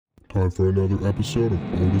Time for another episode of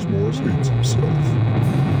Otis Morris Hates Himself.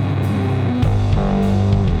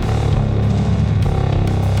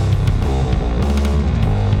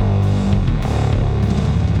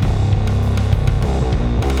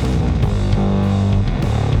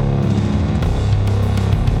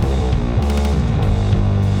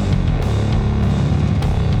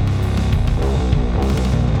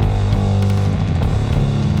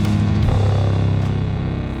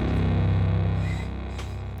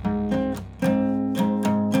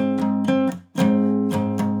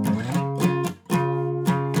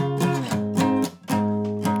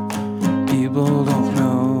 People don't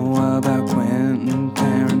know about Quentin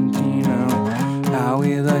Tarantino, how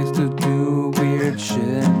he likes to do weird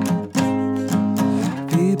shit.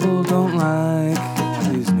 People don't like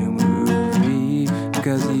his new movie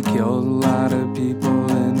because he killed a lot of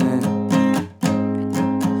people in it.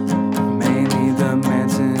 Mainly the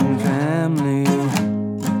Manson family.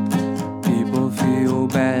 People feel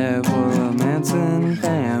bad for the Manson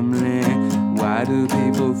family. Why do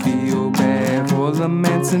people feel bad for the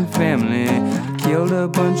Manson family? Killed a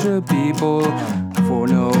bunch of people for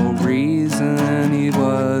no reason. He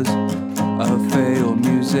was a failed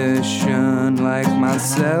musician like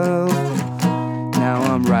myself. Now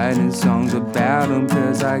I'm writing songs about him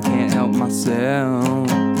cause I can't help myself.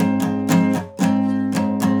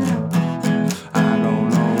 I don't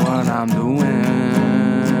know what I'm doing.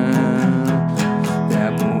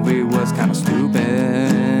 That movie was kinda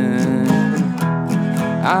stupid.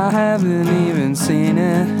 I haven't even seen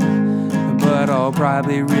it, but I'll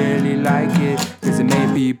probably really like it, cause it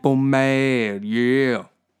made people mad, yeah.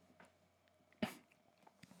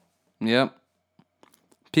 Yep.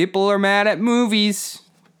 People are mad at movies.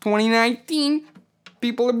 2019.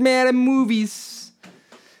 People are mad at movies.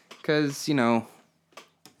 Cause,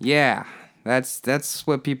 yeah, that's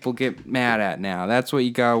what people get mad at now. That's what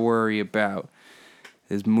you gotta worry about,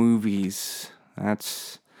 is movies.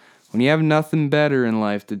 That's... When you have nothing better in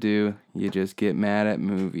life to do, you just get mad at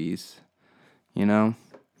movies. When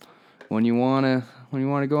you wanna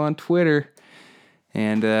go on Twitter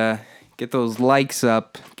and get those likes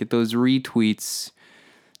up, get those retweets,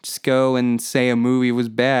 just go and say a movie was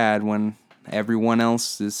bad when everyone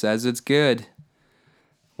else says it's good.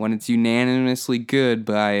 When it's unanimously good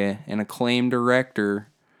by an acclaimed director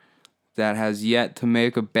that has yet to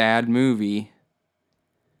make a bad movie.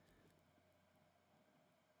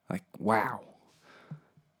 Like, wow.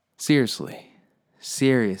 Seriously.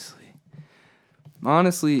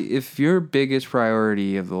 Honestly, if your biggest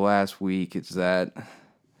priority of the last week is that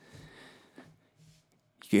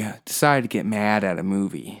you decide to get mad at a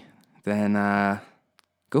movie, then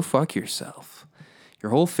go fuck yourself. Your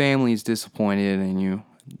whole family is disappointed in you.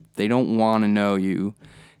 They don't want to know you.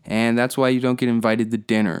 And that's why you don't get invited to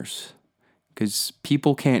dinners. Because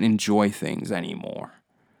people can't enjoy things anymore.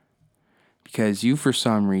 Because you, for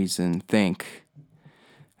some reason, think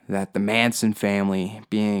that the Manson family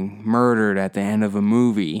being murdered at the end of a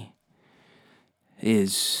movie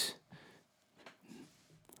is,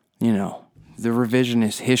 the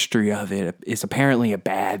revisionist history of it is apparently a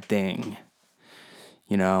bad thing.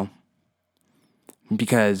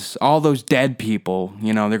 Because all those dead people,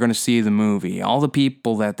 they're going to see the movie. All the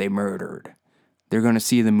people that they murdered, they're going to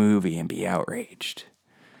see the movie and be outraged.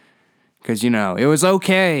 Because, it was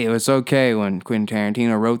okay. It was okay when Quentin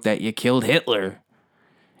Tarantino wrote that you killed Hitler.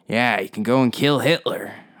 Yeah, you can go and kill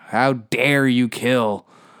Hitler. How dare you kill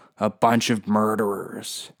a bunch of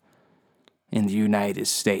murderers in the United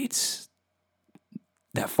States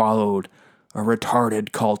that followed a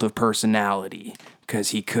retarded cult of personality because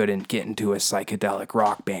he couldn't get into a psychedelic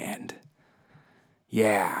rock band.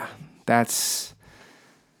 Yeah, that's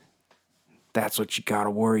what you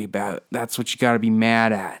gotta worry about. That's what you gotta be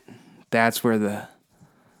mad at. That's where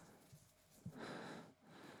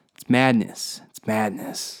it's madness. It's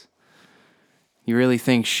madness. You really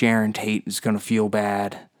think Sharon Tate is going to feel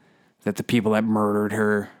bad that the people that murdered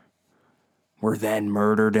her were then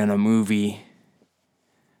murdered in a movie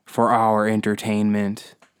for our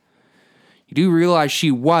entertainment? You do realize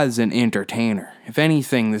she was an entertainer. If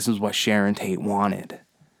anything, this is what Sharon Tate wanted.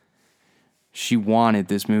 She wanted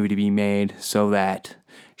this movie to be made so that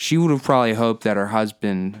she would have probably hoped that her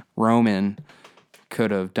husband, Roman, could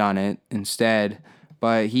have done it instead,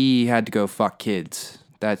 but he had to go fuck kids.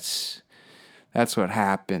 That's what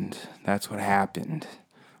happened.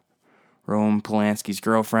 Roman Polanski's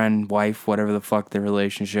girlfriend, wife, whatever the fuck their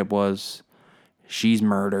relationship was, she's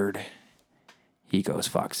murdered. He goes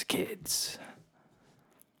fucks kids.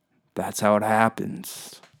 That's how it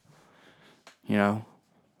happens.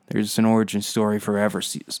 There's an origin story for every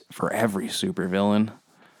supervillain.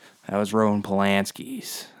 That was Roman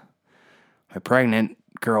Polanski's. My pregnant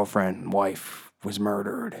girlfriend, wife, was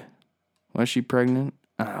murdered. Was she pregnant?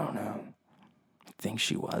 I don't know. I think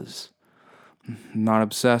she was. I'm not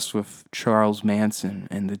obsessed with Charles Manson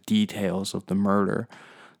and the details of the murder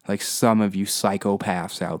like some of you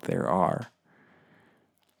psychopaths out there are.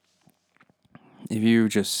 If you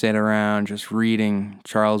just sit around just reading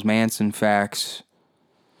Charles Manson facts,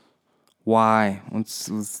 why?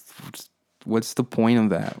 What's the point of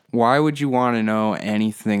that? Why would you want to know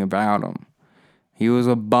anything about him? He was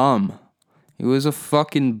a bum. He was a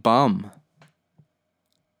fucking bum.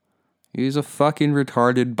 He was a fucking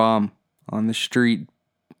retarded bum on the street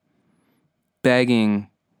begging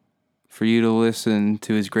for you to listen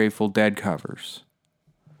to his Grateful Dead covers.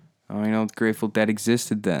 Oh, you know, the Grateful Dead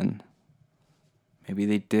existed then. Maybe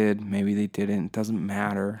they did, maybe they didn't. It doesn't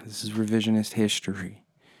matter. This is revisionist history.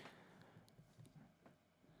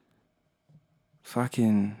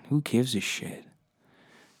 Fucking, who gives a shit?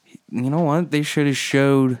 You know what? They should have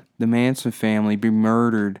showed the Manson family be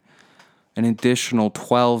murdered an additional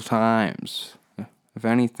 12 times. If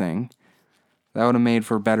anything, that would have made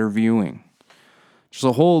for better viewing. Just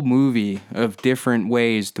a whole movie of different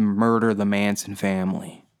ways to murder the Manson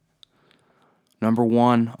family. Number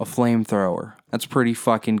 1, a flamethrower. That's pretty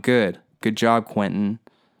fucking good. Good job, Quentin.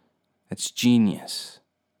 That's genius.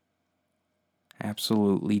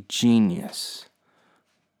 Absolutely genius.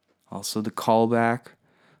 Also, the callback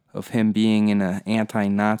of him being in an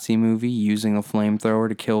anti-Nazi movie, using a flamethrower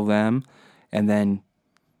to kill them, and then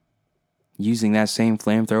using that same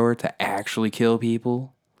flamethrower to actually kill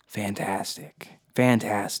people. Fantastic.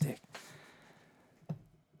 Fantastic.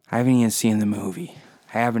 I haven't even seen the movie.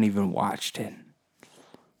 I haven't even watched it.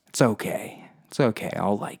 It's okay. It's okay.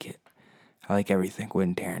 I'll like it. I like everything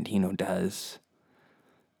Quentin Tarantino does.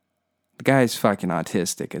 The guy's fucking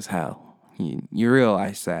autistic as hell. You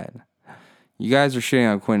realize that. You guys are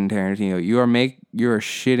shitting on Quentin Tarantino. You are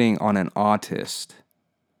shitting on an autist.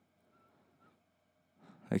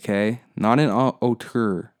 Okay? Not an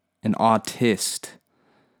auteur. An autist.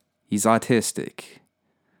 He's autistic.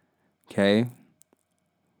 Okay?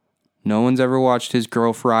 No one's ever watched his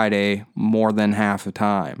Girl Friday more than half the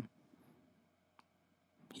time.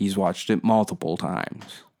 He's watched it multiple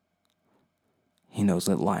times. He knows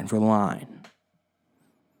it line for line.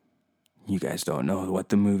 You guys don't know what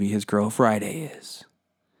the movie His Girl Friday is.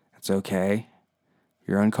 That's okay.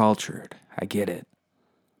 You're uncultured. I get it.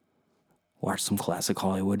 Watch some classic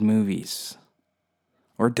Hollywood movies.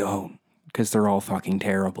 Or don't, because they're all fucking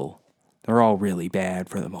terrible. They're all really bad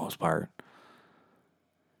for the most part.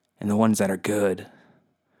 And the ones that are good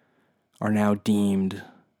are now deemed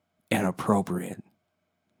inappropriate.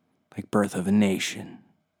 Like Birth of a Nation.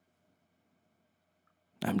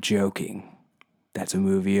 I'm joking. That's a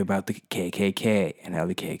movie about the KKK and how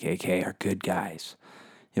the KKK are good guys.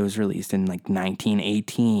 It was released in like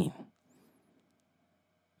 1918.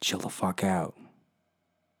 Chill the fuck out.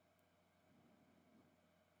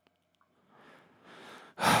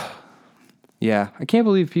 Yeah, I can't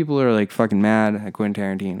believe people are like fucking mad at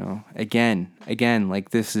Quentin Tarantino. Again, like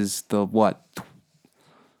this is the what?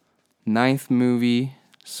 9th movie,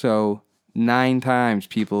 so 9 times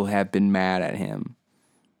people have been mad at him.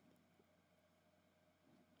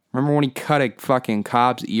 Remember when he cut a fucking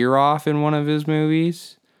cop's ear off in one of his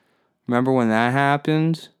movies? Remember when that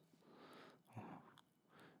happened?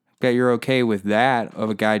 Bet you're okay with that, of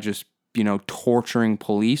a guy just, torturing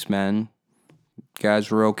policemen. You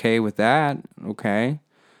guys were okay with that. Okay.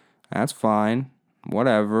 That's fine.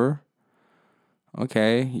 Whatever.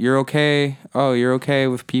 Okay. You're okay. Oh, you're okay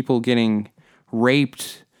with people getting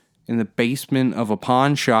raped in the basement of a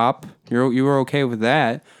pawn shop. You were okay with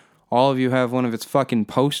that. All of you have one of its fucking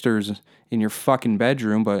posters in your fucking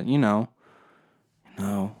bedroom, but no,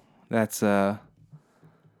 that's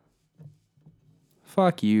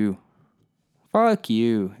fuck you. Fuck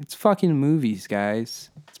you. It's fucking movies,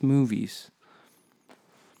 guys. It's movies.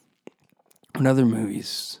 And other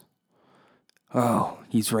movies. Oh,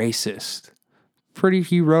 he's racist.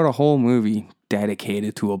 He wrote a whole movie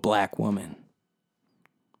dedicated to a black woman.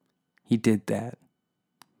 He did that.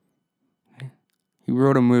 He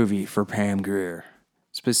wrote a movie for Pam Grier,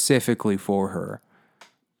 specifically for her,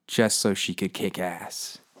 just so she could kick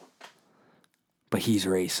ass. But he's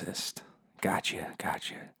racist. Gotcha.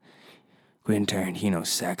 Quentin Tarantino's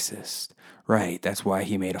sexist. Right, that's why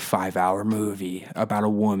he made a 5-hour movie about a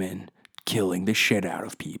woman killing the shit out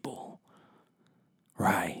of people.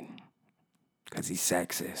 Right, because he's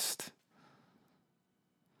sexist.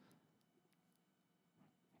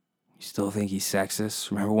 You still think he's sexist?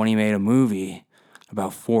 Remember when he made a movie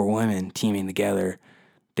about 4 women teaming together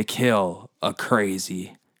to kill a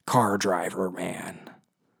crazy car driver man?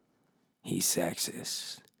 He's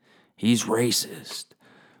sexist. He's racist.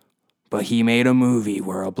 But he made a movie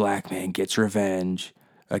where a black man gets revenge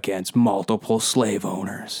against multiple slave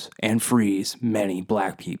owners and frees many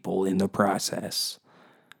black people in the process.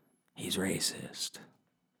 He's racist.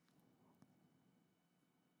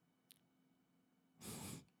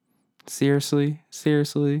 Seriously?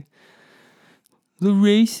 The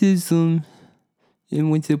racism in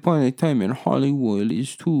Once Upon a Time in Hollywood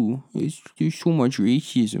is too. There's so much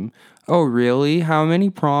racism. Oh, really? How many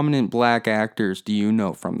prominent black actors do you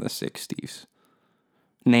know from the 60s?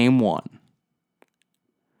 Name one.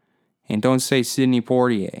 And don't say Sidney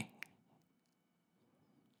Poitier.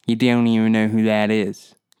 You don't even know who that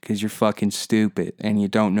is. Because you're fucking stupid and you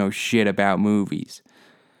don't know shit about movies.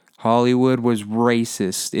 Hollywood was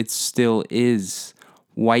racist. It still is.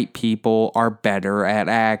 White people are better at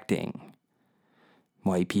acting.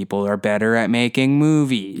 White people are better at making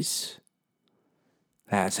movies.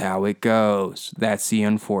 That's how it goes. That's the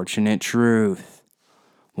unfortunate truth.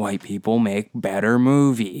 White people make better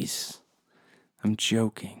movies. I'm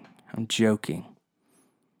joking.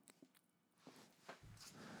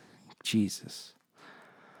 Jesus.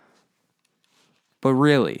 But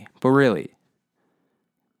really,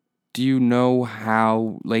 do you know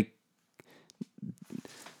how,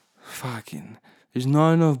 there's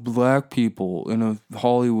not enough black people in a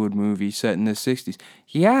Hollywood movie set in the 60s.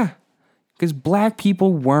 Yeah, because black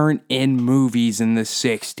people weren't in movies in the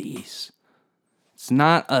 60s. It's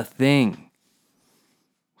not a thing.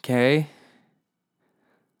 Okay?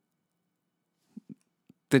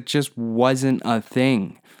 That just wasn't a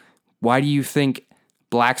thing. Why do you think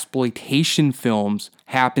blaxploitation films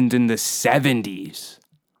happened in the 70s?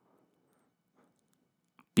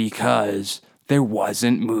 Because there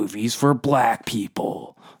wasn't movies for black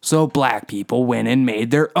people. So black people went and made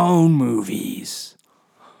their own movies.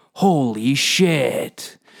 Holy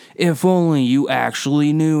shit. If only you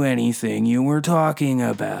actually knew anything you were talking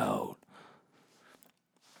about.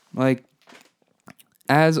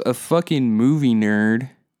 As a fucking movie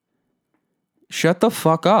nerd, shut the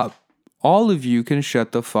fuck up. All of you can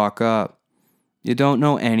shut the fuck up. You don't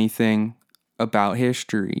know anything about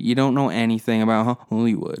history. You don't know anything about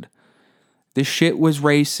Hollywood. This shit was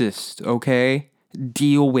racist, okay?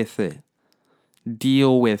 Deal with it.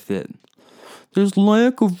 There's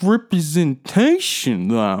lack of representation,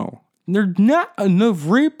 though. There's not enough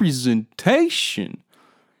representation.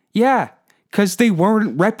 Yeah, because they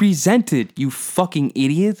weren't represented, you fucking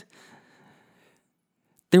idiot.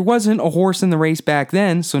 There wasn't a horse in the race back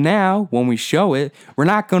then, so now, when we show it, we're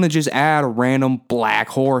not going to just add a random black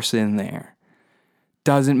horse in there.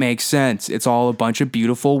 Doesn't make sense. It's all a bunch of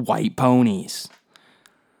beautiful white ponies.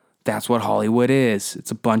 That's what Hollywood is. It's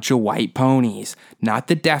a bunch of white ponies. Not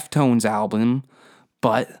the Deftones album,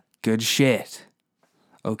 but good shit.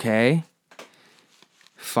 Okay?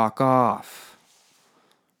 Fuck off.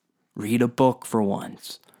 Read a book for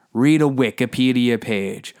once. Read a Wikipedia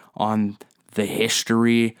page on the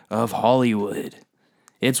history of Hollywood.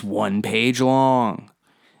 It's 1 page long.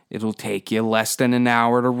 It'll take you less than an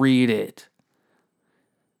hour to read it.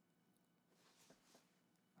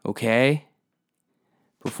 Okay?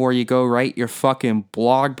 Before you go write your fucking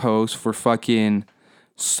blog post for fucking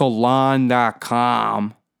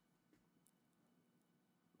salon.com.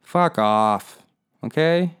 Fuck off.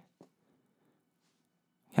 Okay?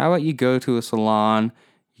 How about you go to a salon,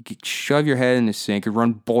 you could shove your head in the sink and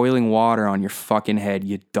run boiling water on your fucking head,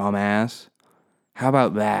 you dumbass. How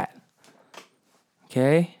about that?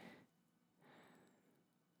 Okay?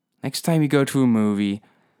 Next time you go to a movie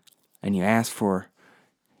and you ask for,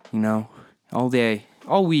 all day,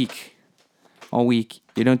 all week,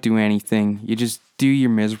 you don't do anything. You just do your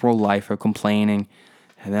miserable life of complaining.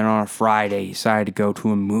 And then on a Friday, you decide to go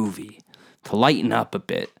to a movie to lighten up a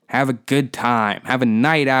bit. Have a good time. Have a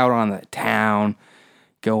night out on the town.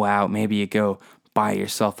 Go out. Maybe you go buy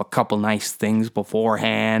yourself a couple nice things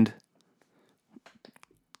beforehand.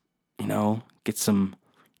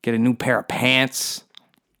 Get a new pair of pants.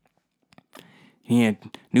 You need a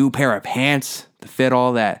new pair of pants to fit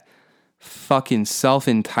all that fucking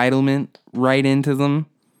self-entitlement right into them.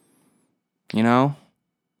 Got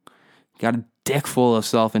a dick full of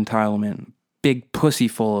self-entitlement. Big pussy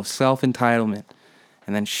full of self-entitlement.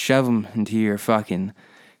 And then shove them into your fucking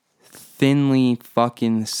thinly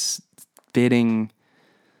fucking fitting,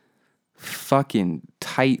 fucking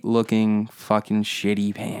tight-looking fucking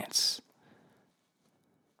shitty pants.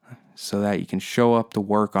 So that you can show up to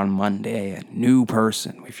work on Monday a new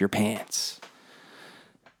person with your pants.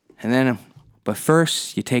 But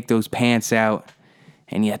first, you take those pants out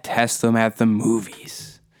and you test them at the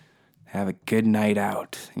movies. Have a good night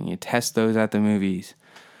out. And you test those at the movies.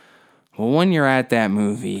 Well, when you're at that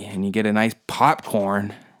movie and you get a nice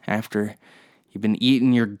popcorn after you've been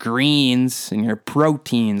eating your greens and your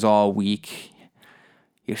proteins all week,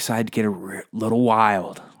 you decide to get a little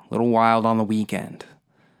wild on the weekend.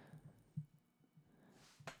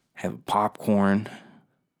 Have a popcorn,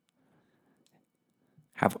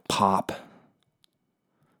 have a pop,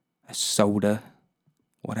 a soda,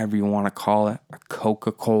 whatever you want to call it, a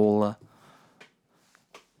Coca-Cola.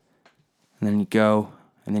 And then you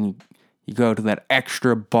go to that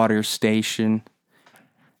extra butter station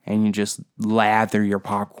and you just lather your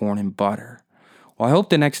popcorn in butter. Well, I hope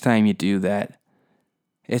the next time you do that,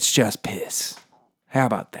 it's just piss. How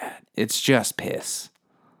about that? It's just piss.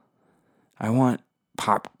 I want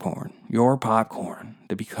your popcorn,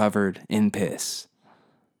 to be covered in piss.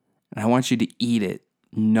 And I want you to eat it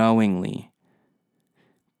knowingly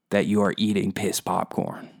that you are eating piss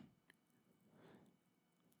popcorn.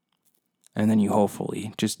 And then you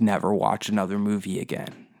hopefully just never watch another movie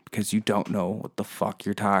again because you don't know what the fuck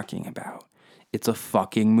you're talking about. It's a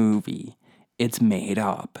fucking movie. It's made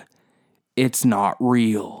up. It's not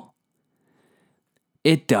real.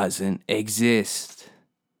 It doesn't exist.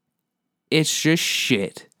 It's just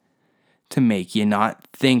shit to make you not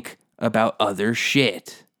think about other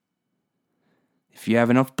shit. If you have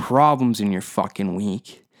enough problems in your fucking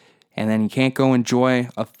week and then you can't go enjoy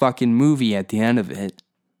a fucking movie at the end of it,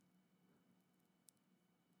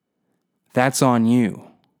 that's on you.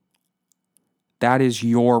 That is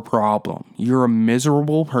your problem. You're a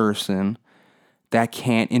miserable person that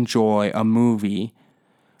can't enjoy a movie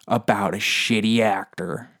about a shitty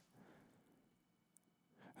actor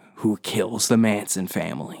who kills the Manson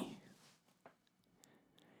family.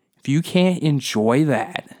 If you can't enjoy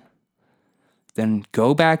that, then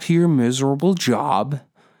go back to your miserable job,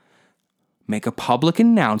 make a public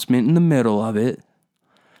announcement in the middle of it,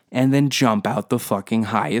 and then jump out the fucking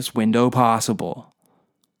highest window possible.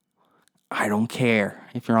 I don't care.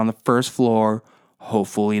 If you're on the first floor,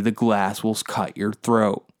 hopefully the glass will cut your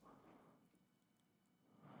throat.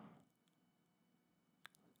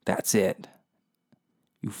 That's it.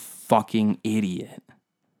 You fucking idiot.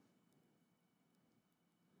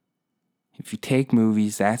 If you take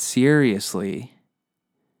movies that seriously,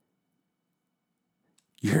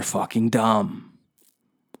 you're fucking dumb.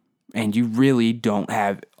 And you really don't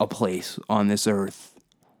have a place on this earth.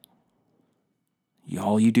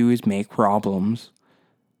 All you do is make problems.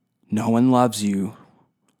 No one loves you.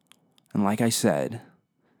 And like I said,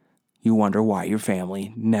 you wonder why your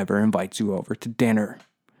family never invites you over to dinner.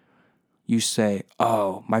 You say,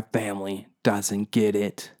 oh, my family doesn't get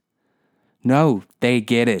it. No, they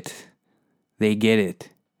get it. They get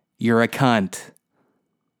it. You're a cunt.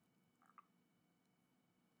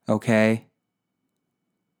 Okay?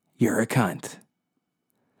 You're a cunt.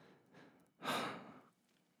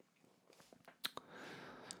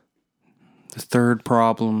 The third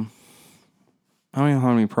problem. I don't know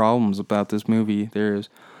how many problems about this movie there is.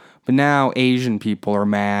 But now Asian people are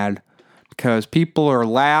mad because people are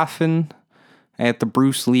laughing at the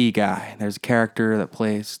Bruce Lee guy. There's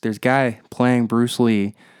a guy playing Bruce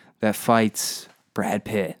Lee that fights Brad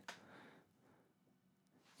Pitt.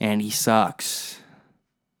 And he sucks.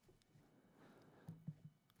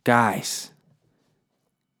 Guys,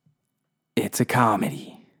 it's a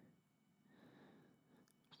comedy.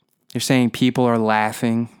 You're saying people are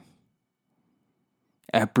laughing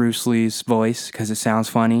at Bruce Lee's voice because it sounds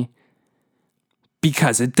funny?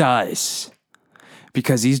 Because it does.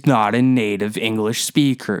 Because he's not a native English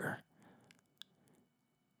speaker.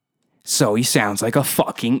 So he sounds like a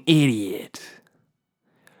fucking idiot.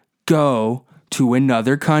 Go to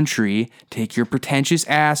another country, take your pretentious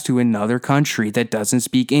ass to another country that doesn't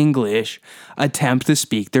speak English, attempt to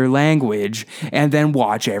speak their language, and then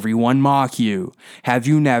watch everyone mock you. Have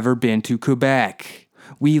you never been to Quebec?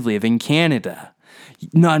 We live in Canada.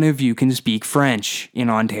 None of you can speak French in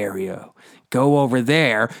Ontario. Go over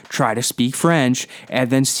there, try to speak French, and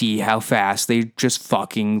then see how fast they just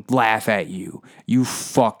fucking laugh at you. You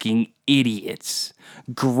fucking idiots.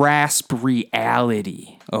 Grasp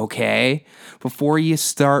reality, okay? Before you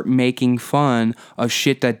start making fun of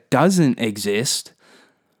shit that doesn't exist,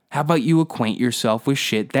 how about you acquaint yourself with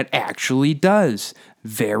shit that actually does?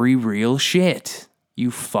 Very real shit.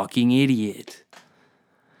 You fucking idiot.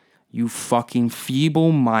 You fucking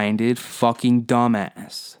feeble-minded fucking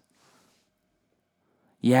dumbass.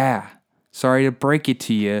 Yeah, sorry to break it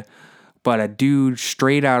to you, but a dude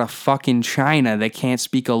straight out of fucking China that can't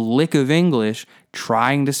speak a lick of English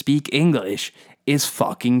trying to speak English is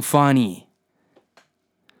fucking funny.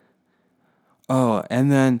 Oh,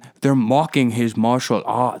 and then they're mocking his martial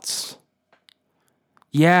arts.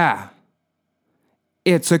 Yeah.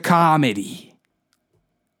 It's a comedy.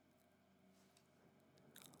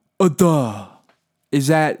 Duh. Is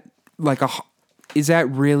that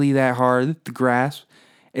really that hard to grasp?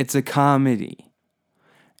 It's a comedy.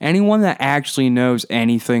 Anyone that actually knows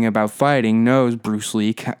anything about fighting knows Bruce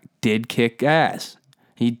Lee did kick ass.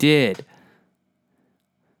 He did.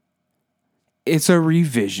 It's a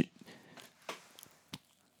revision.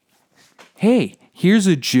 Hey, here's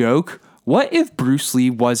a joke. What if Bruce Lee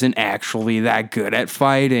wasn't actually that good at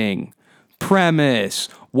fighting? Premise.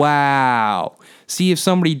 Wow. See, if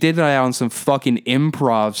somebody did that on some fucking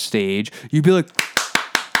improv stage, you'd be like,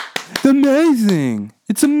 it's amazing.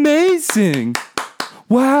 It's amazing.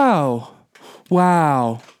 Wow.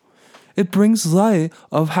 Wow. It brings light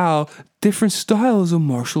of how different styles of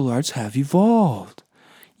martial arts have evolved.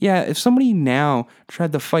 Yeah, if somebody now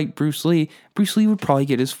tried to fight Bruce Lee would probably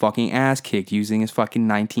get his fucking ass kicked using his fucking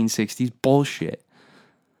 1960s bullshit.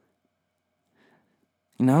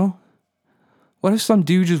 You know? What if some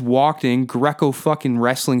dude just walked in, Greco fucking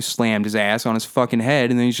wrestling slammed his ass on his fucking head,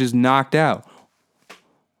 and then he's just knocked out?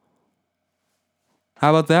 How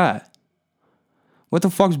about that? What the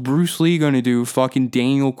fuck's Bruce Lee gonna do if fucking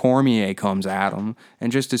Daniel Cormier comes at him and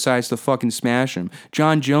just decides to fucking smash him?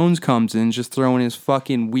 John Jones comes in just throwing his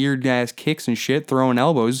fucking weird ass kicks and shit, throwing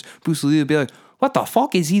elbows. Bruce Lee would be like, what the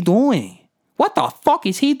fuck is he doing? What the fuck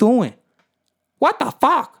is he doing? What the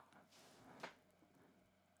fuck?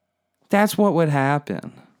 That's what would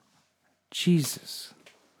happen. Jesus.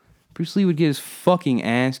 Bruce Lee would get his fucking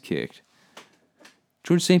ass kicked.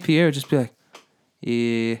 George St. Pierre would just be like,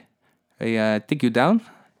 I take you down,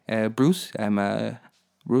 Bruce.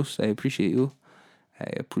 Bruce. I appreciate you. I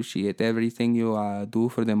appreciate everything you do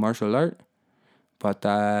for the martial art, but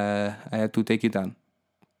I have to take you down.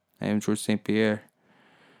 I am George St. Pierre,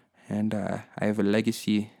 and I have a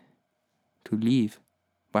legacy to leave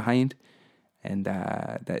behind, and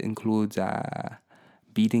that includes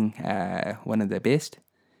beating one of the best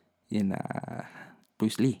in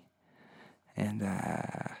Bruce Lee, and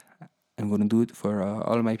I'm going to do it for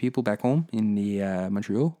all of my people back home in the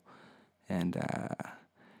Montreal. And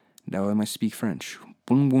now I must speak French.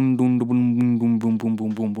 Boom, boom, boom, boom, boom, boom, boom, boom,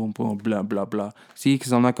 boom, boom, boom, boom, blah, blah, blah. See,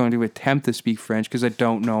 because I'm not going to attempt to speak French because I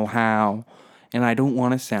don't know how. And I don't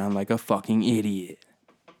want to sound like a fucking idiot.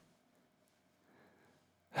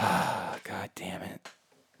 God damn it.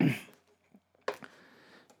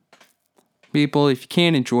 People, if you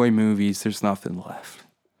can't enjoy movies, there's nothing left.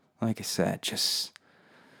 Like I said, just...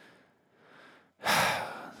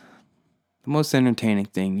 the most entertaining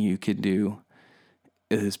thing you could do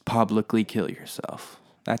is publicly kill yourself.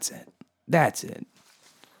 That's it. That's it.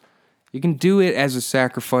 You can do it as a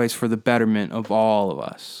sacrifice for the betterment of all of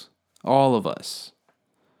us. All of us.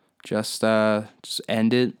 Just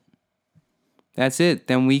end it. That's it.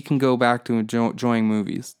 Then we can go back to enjoying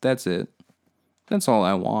movies. That's it. That's all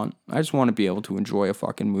I want. I just want to be able to enjoy a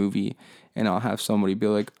fucking movie, and I'll have somebody be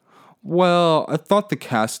like, well, I thought the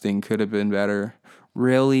casting could have been better.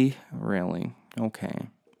 Really? Really? Okay.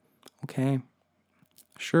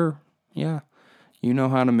 Sure. Yeah. You know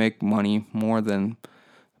how to make money more than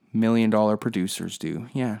 $1 million producers do.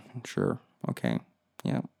 Yeah, sure. Okay.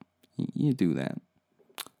 Yeah. You do that.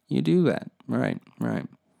 Right.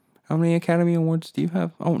 How many Academy Awards do you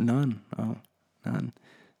have? Oh, none. Oh, none.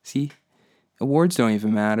 See? Awards don't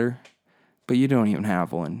even matter, but you don't even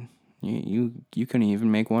have one. You couldn't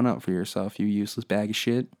even make one up for yourself, you useless bag of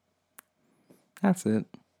shit. That's it.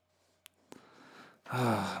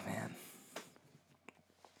 Oh, man.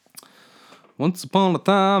 Once upon a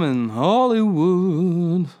time in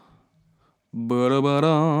Hollywood.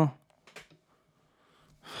 Ba-da-ba-da.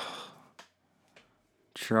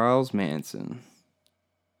 Charles Manson.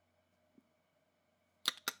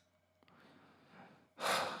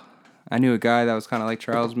 I knew a guy that was kind of like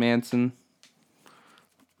Charles Manson.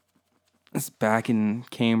 It's back in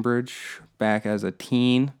Cambridge, back as a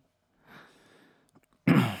teen.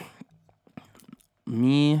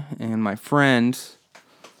 Me and my friends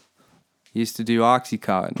used to do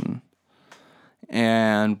Oxycontin.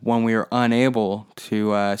 And when we were unable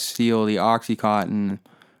to steal the Oxycontin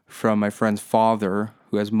from my friend's father,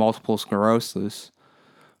 who has multiple sclerosis,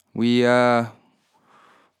 we had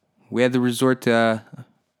to resort to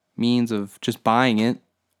means of just buying it,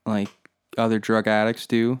 like other drug addicts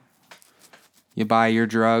do. You buy your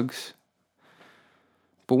drugs.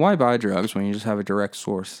 But why buy drugs when you just have a direct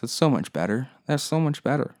source? That's so much better.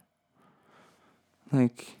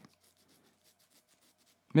 Like,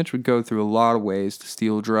 Mitch would go through a lot of ways to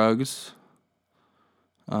steal drugs.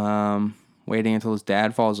 Waiting until his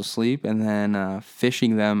dad falls asleep and then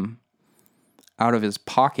fishing them out of his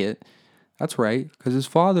pocket. That's right, because his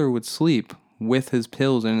father would sleep with his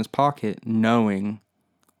pills in his pocket, knowing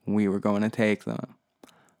we were going to take them.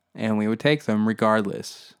 And we would take them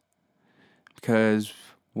regardless. Because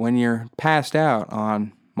when you're passed out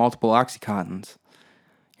on multiple Oxycontins,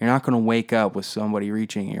 you're not going to wake up with somebody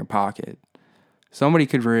reaching in your pocket. Somebody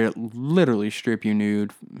could literally strip you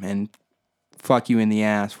nude and fuck you in the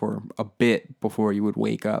ass for a bit before you would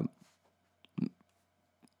wake up.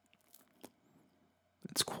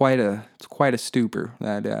 It's quite a stupor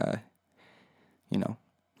that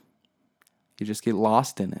you just get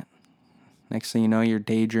lost in it. Next thing you know, you're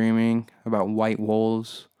daydreaming about white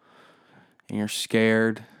wolves and you're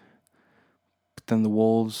scared. But then the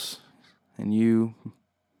wolves and you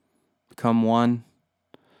become one.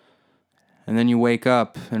 And then you wake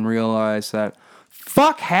up and realize that,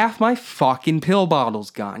 fuck, half my fucking pill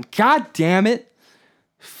bottle's gone. God damn it.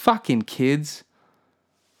 Fucking kids.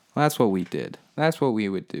 Well, that's what we did. That's what we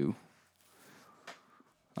would do.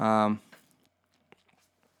 But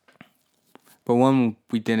when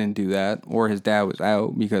we didn't do that, or his dad was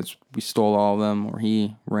out because we stole all of them, or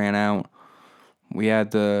he ran out, we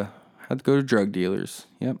had to go to drug dealers.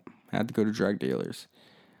 Yep, had to go to drug dealers.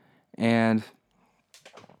 And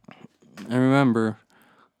I remember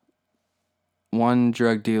one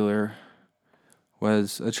drug dealer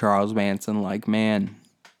was a Charles Manson-like man.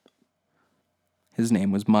 His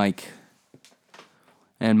name was Mike.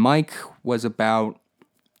 And Mike was about,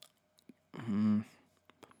 I'd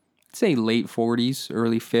say late 40s,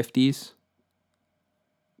 early 50s.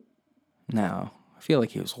 No, I feel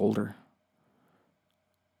like he was older.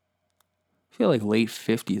 I feel like late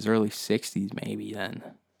 50s, early 60s maybe then.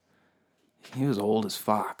 He was old as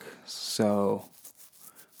fuck. So,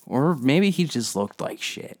 or maybe he just looked like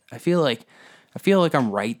shit. I feel like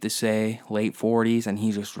I'm right to say late 40s and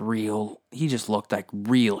he just looked like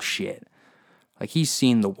real shit. Like he's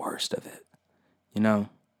seen the worst of it, you know?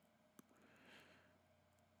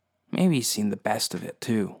 Maybe he's seen the best of it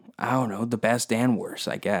too. I don't know, the best and worst,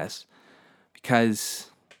 I guess. Because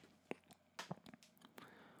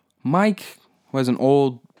Mike was an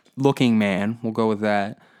old looking man, we'll go with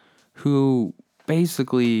that, who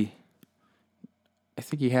basically, I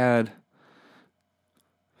think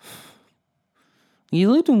he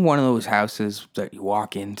lived in one of those houses that you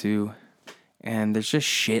walk into and there's just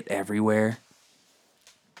shit everywhere.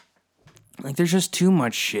 Like, there's just too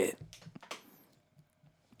much shit.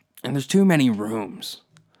 And there's too many rooms.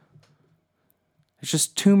 There's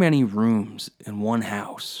just too many rooms in one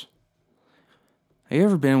house. Have you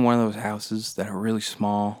ever been in one of those houses that are really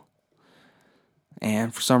small?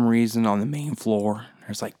 And for some reason on the main floor,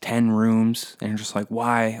 there's like 10 rooms. And you're just like,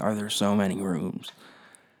 why are there so many rooms?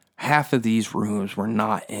 Half of these rooms were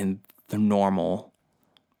not in the normal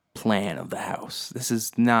plan of the house. This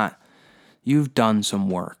is not... You've done some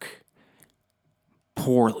work.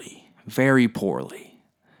 Poorly. Very poorly.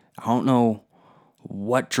 I don't know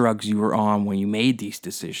what drugs you were on when you made these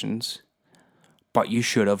decisions, but you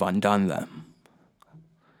should have undone them.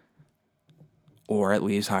 Or at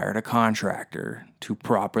least hired a contractor to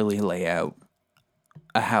properly lay out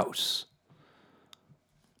a house.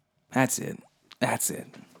 That's it.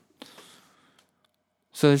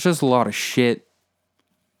 So there's just a lot of shit.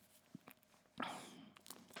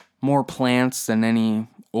 More plants than any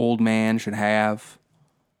old man should have.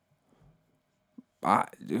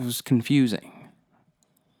 It was confusing.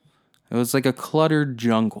 It was like a cluttered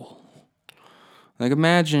jungle. Like,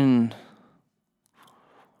 imagine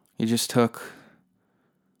you just took,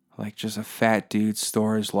 like, just a fat dude's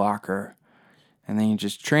storage locker, and then you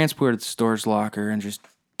just transported the storage locker and just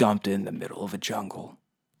dumped it in the middle of a jungle.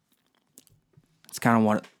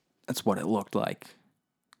 That's what it looked like.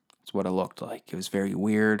 That's what it looked like. It was very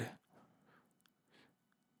weird. It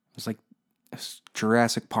was like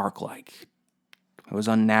Jurassic Park-like. It was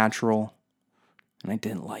unnatural, and I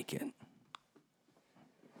didn't like it.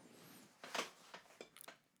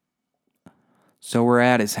 So we're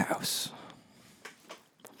at his house.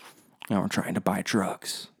 And we're trying to buy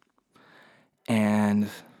drugs. And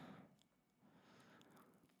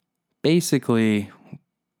basically,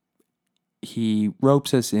 he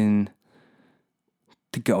ropes us in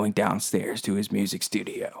to going downstairs to his music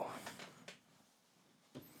studio.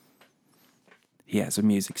 He has a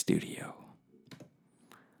music studio.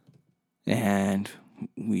 And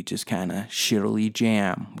we just kind of shittily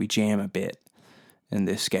jam. We jam a bit in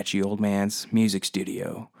this sketchy old man's music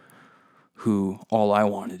studio, who all I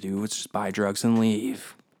wanted to do was just buy drugs and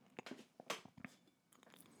leave.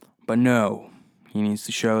 But no, he needs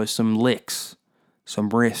to show us some licks, some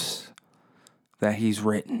riffs that he's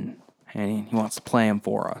written, and he wants to play them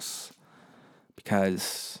for us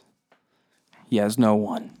because he has no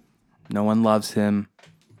one. No one loves him.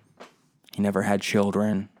 He He never had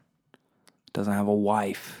children. Doesn't have a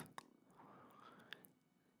wife.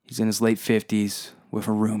 He's in his late 50s with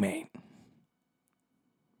a roommate.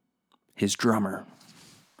 His drummer.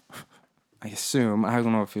 I assume. I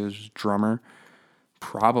don't know if it was his drummer.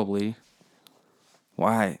 Probably.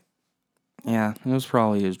 Why? Yeah, it was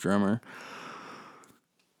probably his drummer.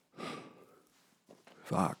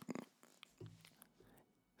 Fuck.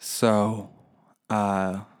 So,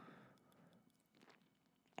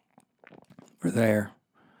 we're there.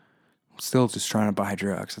 I'm still just trying to buy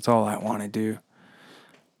drugs. That's all I want to do.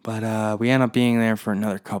 But we end up being there for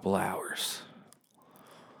another couple hours.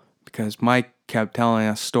 Because Mike kept telling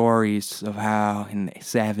us stories of how in the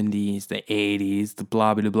 70s, the 80s, the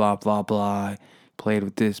blah, blah, blah, blah, blah, he played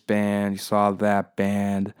with this band, he saw that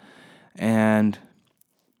band. And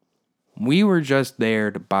we were just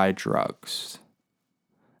there to buy drugs.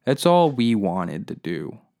 That's all we wanted to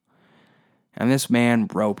do. And this man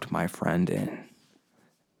roped my friend in.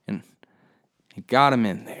 And he got him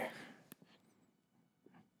in there.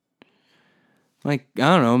 Like, I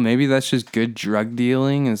don't know, maybe that's just good drug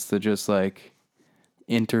dealing, is to just, like,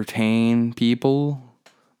 entertain people.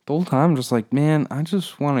 The whole time, I'm just like, man, I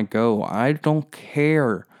just want to go. I don't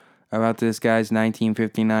care about this guy's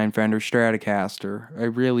 1959 Fender Stratocaster. I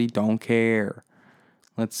really don't care.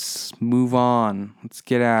 Let's move on. Let's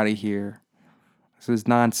get out of here. This is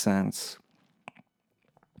nonsense.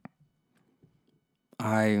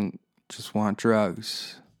 I just want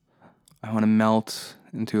drugs. I want to melt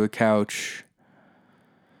into a couch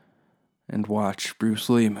and watch Bruce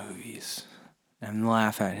Lee movies and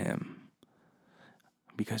laugh at him.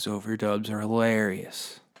 Because overdubs are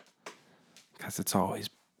hilarious. Because it's always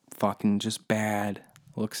fucking just bad.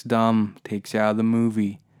 Looks dumb. Takes you out of the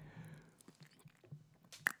movie.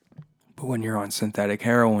 But when you're on synthetic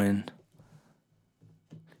heroin,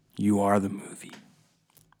 you are the movie.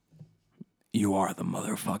 You are the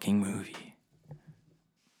motherfucking movie.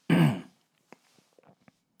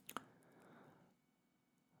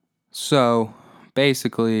 So,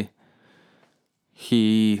 basically,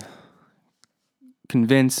 he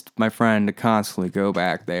convinced my friend to constantly go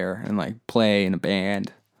back there and, like, play in a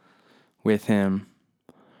band with him.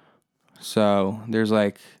 So, there's,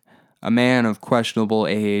 like, a man of questionable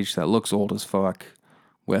age that looks old as fuck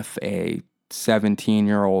with a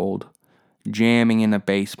 17-year-old jamming in a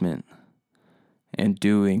basement and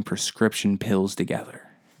doing prescription pills together.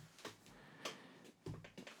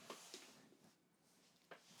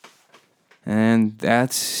 And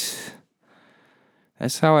that's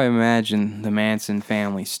how I imagine the Manson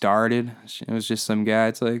family started. It was just some guy.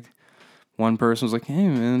 It's like one person was like, "Hey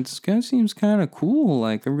man, this guy seems kind of cool.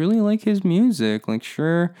 Like I really like his music. Like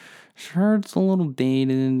sure, it's a little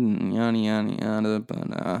dated and yada yada yada,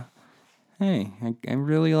 but hey, I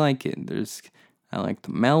really like it. I like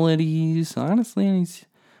the melodies. Honestly, and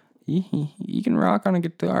he can rock on a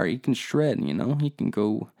guitar. He can shred. You know, he can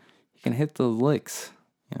hit the licks.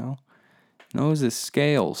 You know." Knows his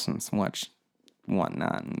scales and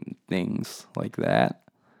whatnot and things like that.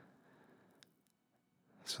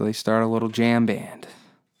 So they start a little jam band.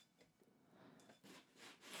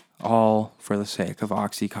 All for the sake of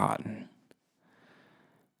Oxycontin.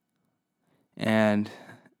 And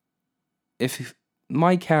if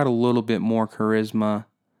Mike had a little bit more charisma,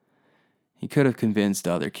 he could have convinced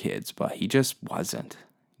other kids, but he just wasn't.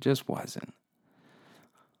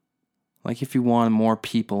 Like, if he wanted more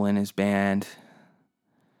people in his band,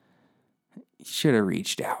 he should have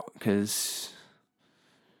reached out, because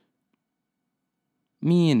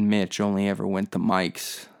me and Mitch only ever went to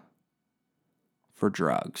Mike's for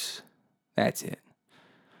drugs. That's it.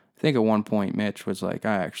 I think at one point Mitch was like,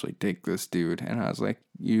 I actually dig this dude. And I was like,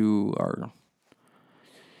 you're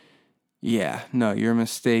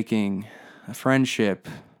mistaking a friendship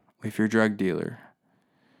with your drug dealer.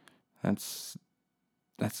 That's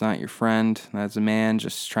not your friend. That's a man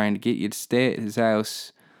just trying to get you to stay at his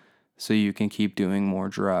house so you can keep doing more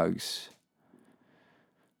drugs.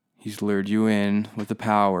 He's lured you in with the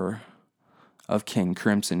power of King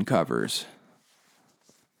Crimson covers.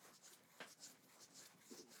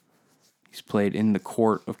 He's played In the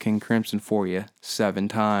Court of King Crimson for you 7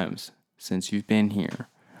 times since you've been here.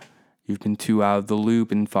 You've been too out of the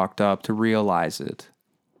loop and fucked up to realize it.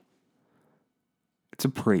 It's a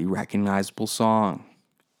pretty recognizable song.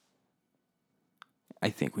 I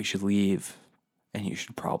think we should leave, and you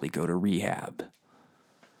should probably go to rehab.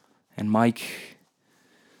 And Mike,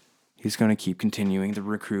 he's going to keep continuing to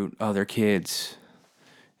recruit other kids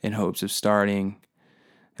in hopes of starting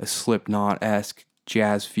a Slipknot-esque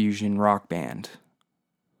jazz fusion rock band.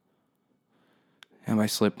 And by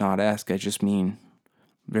Slipknot-esque, I just mean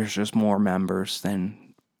there's just more members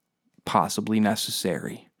than possibly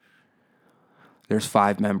necessary. There's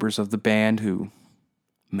 5 members of the band who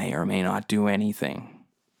may or may not do anything.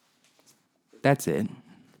 That's it.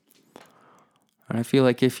 And I feel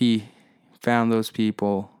like if he found those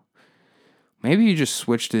people, maybe he just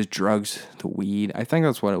switched his drugs to weed. I think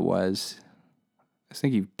that's what it was. I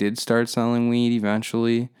think he did start selling weed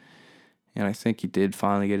eventually. And I think he did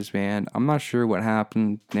finally get his band. I'm not sure what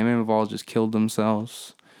happened. They may have all just killed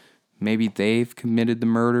themselves. Maybe they've committed the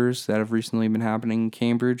murders that have recently been happening in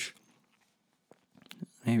Cambridge.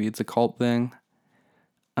 Maybe it's a cult thing.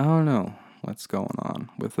 I don't know what's going on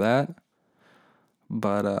with that.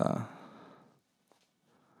 But,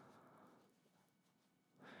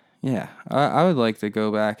 yeah, I would like to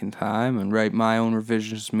go back in time and write my own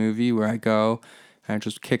revisionist movie where I go and I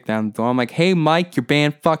just kick down the door. I'm like, hey, Mike, your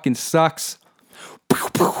band fucking sucks.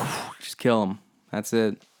 Just kill him. That's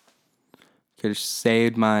it. Could have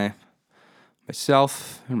saved myself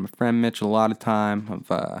and my friend Mitch a lot of time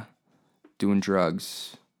of doing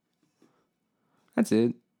drugs. That's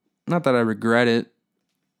it. Not that I regret it.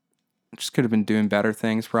 Just could have been doing better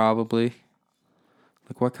things probably.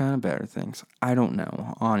 Like what kind of better things? I don't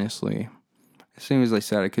know, honestly. As soon as I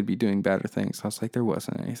said I could be doing better things, I was like, there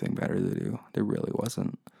wasn't anything better to do. There really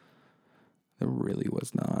wasn't. There really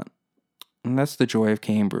was not. And that's the joy of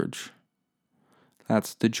Cambridge.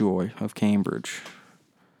 That's the joy of Cambridge.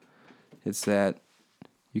 It's that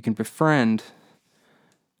you can befriend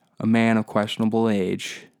a man of questionable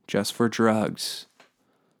age just for drugs.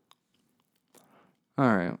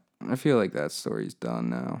 Alright, I feel like that story's done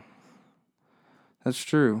now. That's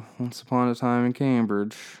true. Once upon a time in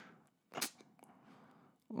Cambridge.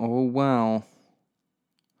 Oh, well.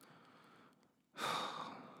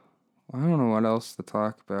 I don't know what else to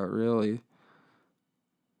talk about, really.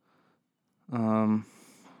 I've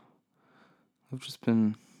just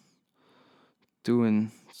been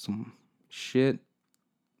doing some shit,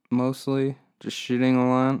 mostly. Just shitting a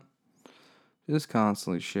lot. Just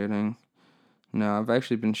constantly shitting. No, I've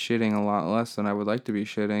actually been shitting a lot less than I would like to be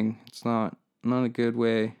shitting. It's not a good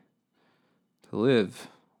way to live.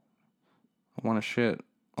 I want to shit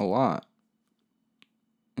a lot.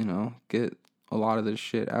 You know, get a lot of this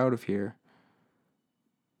shit out of here.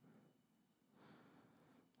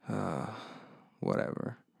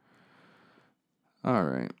 Whatever.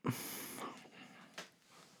 Alright.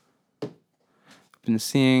 I've been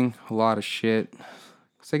seeing a lot of shit.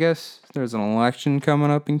 Because I guess there's an election coming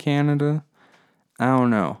up in Canada. I don't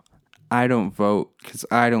know. I don't vote because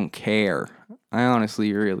I don't care. I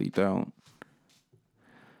honestly really don't.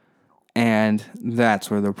 And that's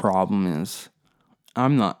where the problem is.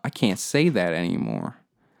 I can't say that anymore.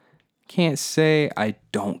 Can't say I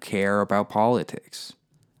don't care about politics.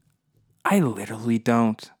 I literally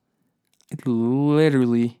don't. I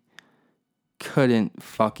literally couldn't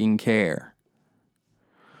fucking care.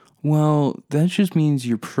 Well, that just means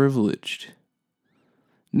you're privileged.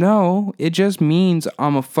 No, it just means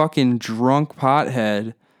I'm a fucking drunk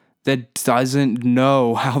pothead that doesn't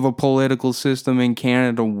know how the political system in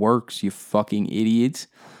Canada works, you fucking idiots.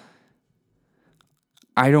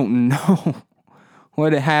 I don't know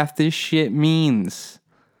what half this shit means.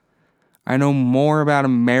 I know more about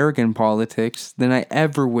American politics than I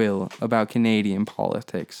ever will about Canadian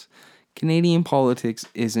politics. Canadian politics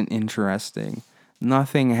isn't interesting.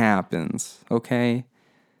 Nothing happens, okay?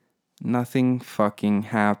 Nothing fucking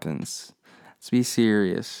happens. Let's be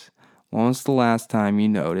serious. When was the last time you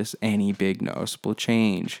noticed any big noticeable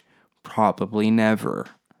change? Probably never.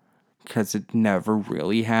 Because it never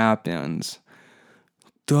really happens.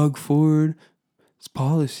 Doug Ford's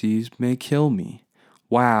policies may kill me.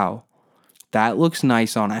 Wow. That looks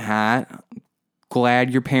nice on a hat.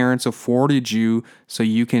 Glad your parents afforded you so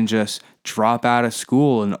you can just drop out of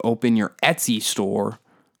school and open your Etsy store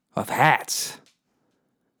of hats.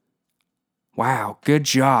 Wow, good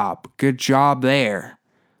job. Good job there.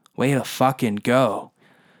 Way to fucking go.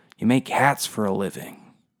 You make hats for a living.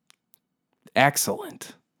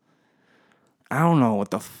 Excellent. I don't know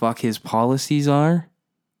what the fuck his policies are.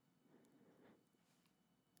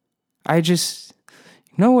 You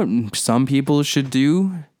know what some people should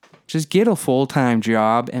do? Just get a full-time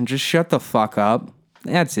job and just shut the fuck up.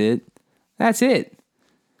 That's it. That's it.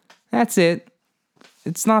 That's it.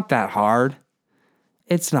 It's not that hard.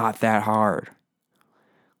 It's not that hard.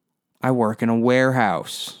 I work in a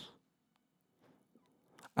warehouse.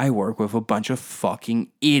 I work with a bunch of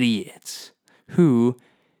fucking idiots who,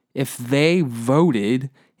 if they voted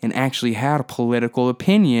and actually had a political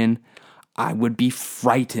opinion, I would be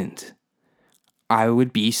frightened. I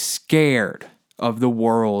would be scared of the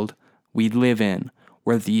world we live in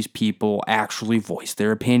where these people actually voice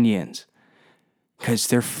their opinions. Because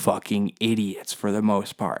they're fucking idiots for the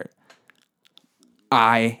most part.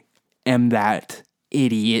 I am that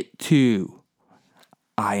idiot too.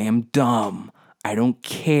 I am dumb. I don't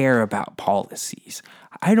care about policies.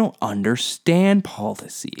 I don't understand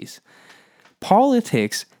policies.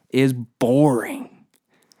 Politics is boring.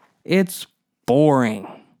 It's boring.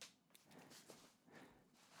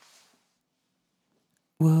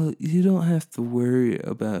 Well, you don't have to worry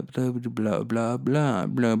about blah, blah, blah, blah,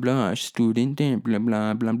 blah, blah, student, blah,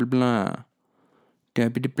 blah, blah, blah, blah,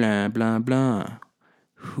 blah, blah, blah.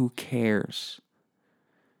 Who cares?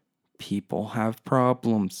 People have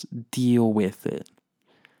problems. Deal with it.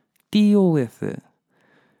 Deal with it.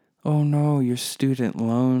 Oh no, your student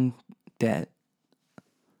loan debt.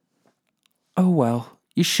 Oh well,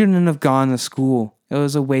 you shouldn't have gone to school. It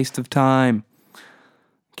was a waste of time.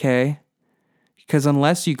 Okay? Because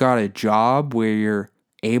unless you got a job where you're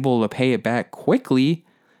able to pay it back quickly,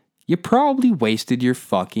 you probably wasted your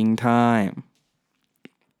fucking time.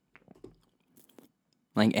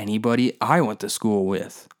 Like anybody I went to school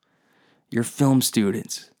with. You're film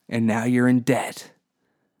students, and now you're in debt.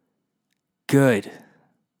 Good.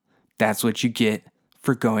 That's what you get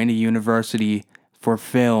for going to university for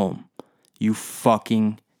film. You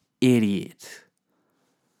fucking idiot.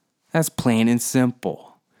 That's plain and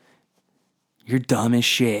simple. You're dumb as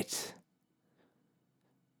shit.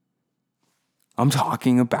 I'm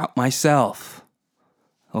talking about myself.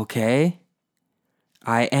 Okay?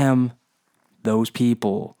 I am those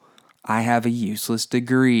people. I have a useless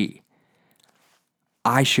degree.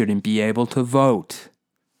 I shouldn't be able to vote.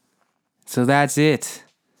 So that's it.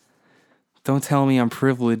 Don't tell me I'm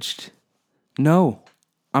privileged. No,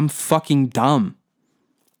 I'm fucking dumb.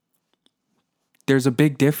 There's a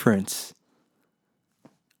big difference.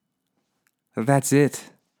 That's it.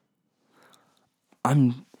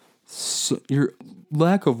 Your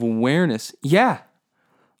lack of awareness. Yeah,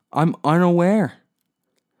 I'm unaware.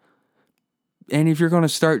 And if you're going to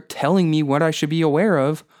start telling me what I should be aware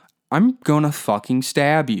of, I'm going to fucking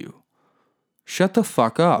stab you. Shut the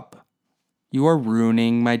fuck up. You are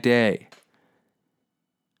ruining my day.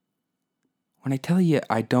 When I tell you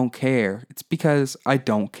I don't care, it's because I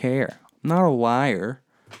don't care. I'm not a liar.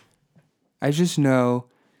 I just know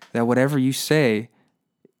that whatever you say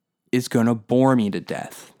is going to bore me to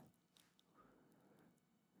death.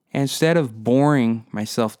 And instead of boring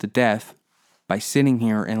myself to death by sitting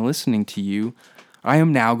here and listening to you, I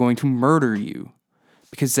am now going to murder you.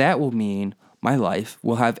 Because that will mean my life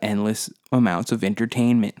will have endless amounts of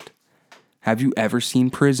entertainment. Have you ever seen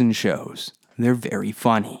prison shows? They're very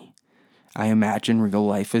funny. I imagine real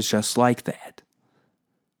life is just like that.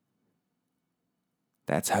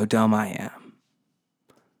 That's how dumb I am.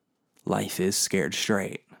 Life is scared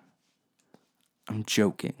straight. I'm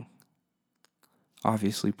joking.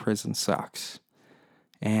 Obviously, prison sucks.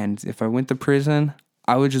 And if I went to prison,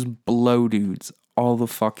 I would just blow dudes all the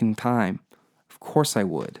fucking time. Of course I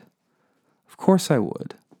would. Of course I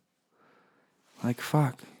would. Like,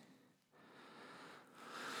 fuck.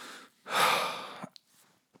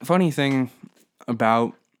 Funny thing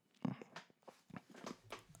about...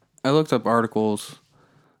 I looked up articles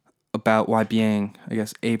about why being, I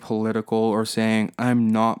guess, apolitical or saying I'm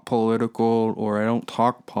not political or I don't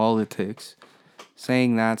talk politics.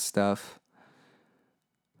 Saying that stuff.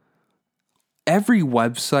 Every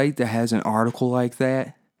website that has an article like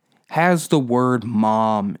that has the word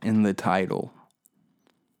mom in the title.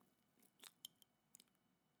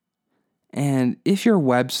 And if your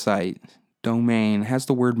website domain has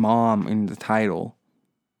the word mom in the title,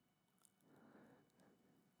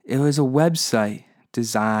 it was a website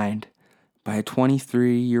designed by a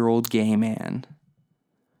 23-year-old gay man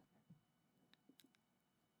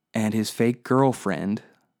and his fake girlfriend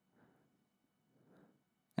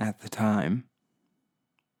at the time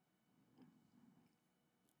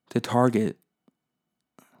to target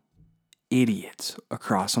idiots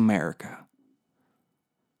across America.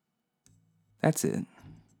 That's it.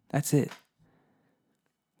 That's it.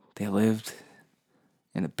 They lived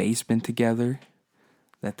in a basement together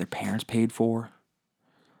that their parents paid for.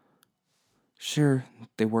 Sure,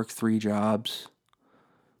 they work 3 jobs,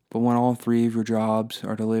 but when all 3 of your jobs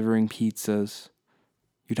are delivering pizzas,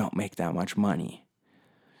 you don't make that much money.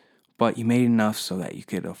 But you made enough so that you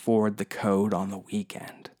could afford the code on the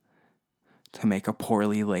weekend to make a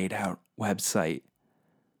poorly laid out website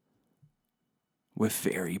with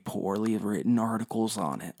very poorly written articles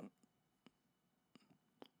on it.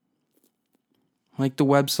 Like the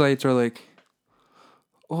websites are like,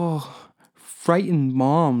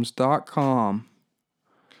 frightenedmoms.com,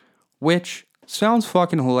 which sounds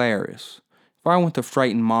fucking hilarious. If I went to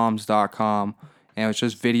frightenedmoms.com and it's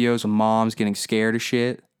just videos of moms getting scared of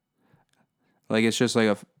shit. Like it's just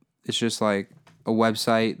like a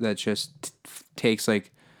website that just takes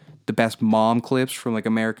like the best mom clips from like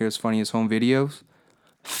America's Funniest Home Videos.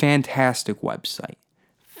 Fantastic website.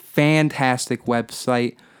 Fantastic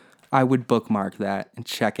website. I would bookmark that and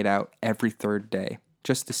check it out every third day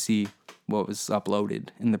just to see what was uploaded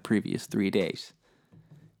in the previous 3 days.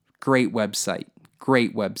 Great website.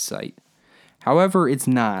 Great website. However, it's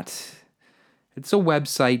not. It's a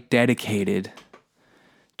website dedicated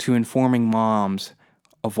to informing moms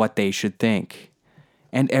of what they should think.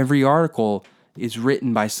 And every article is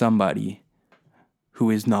written by somebody who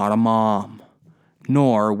is not a mom,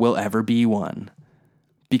 nor will ever be one,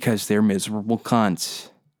 because they're miserable cunts,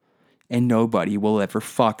 and nobody will ever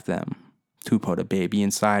fuck them to put a baby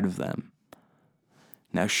inside of them.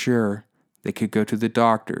 Now, sure, they could go to the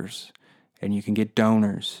doctors, and you can get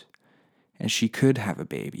donors, and she could have a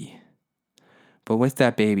baby. But with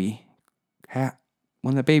that baby,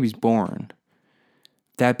 when the baby's born,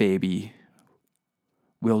 that baby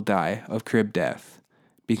will die of crib death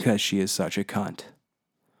because she is such a cunt.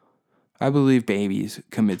 I believe babies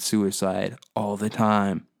commit suicide all the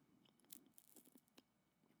time.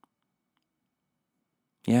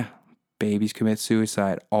 Yeah, babies commit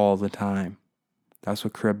suicide all the time. That's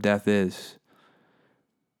what crib death is.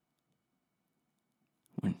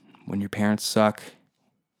 When your parents suck,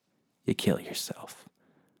 you kill yourself.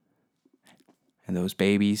 And those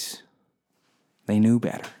babies, they knew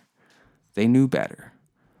better. They knew better.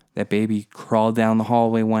 That baby crawled down the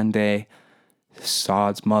hallway one day, saw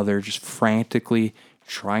its mother just frantically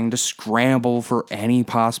trying to scramble for any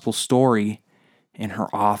possible story in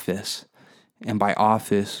her office. And by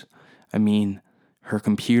office, I mean her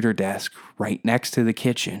computer desk right next to the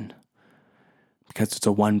kitchen, because it's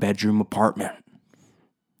a 1-bedroom apartment.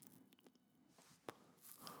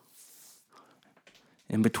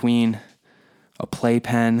 In between a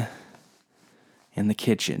playpen and the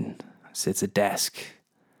kitchen sits a desk,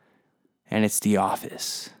 and it's the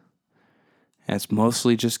office. And it's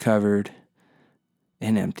mostly just covered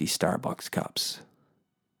in empty Starbucks cups.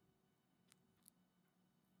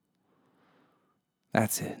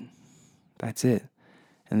 That's it. That's it.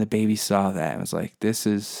 And the baby saw that and was like,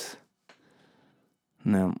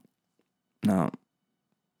 no.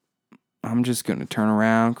 I'm just going to turn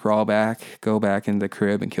around, crawl back, go back in the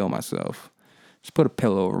crib and kill myself. Just put a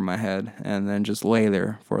pillow over my head and then just lay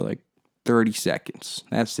there for like 30 seconds.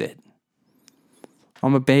 That's it.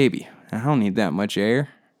 I'm a baby. I don't need that much air.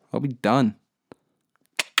 I'll be done.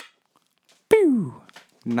 Pew!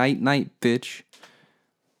 Night, bitch.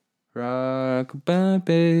 Rockabye,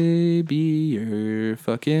 baby, you're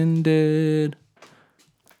fucking dead.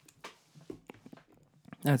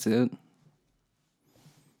 That's it.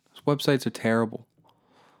 Those websites are terrible.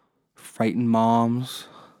 Frightened moms.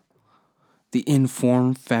 The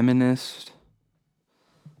Informed Feminist.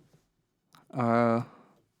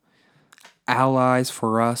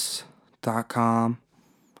 AlliesForUs.com.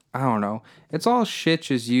 I don't know. It's all shit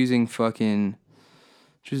just using fucking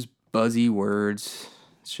just buzzy words.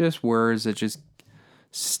 It's just words that just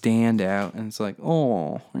stand out, and it's like,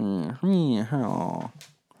 oh no.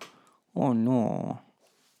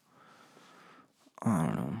 I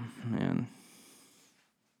don't know, man.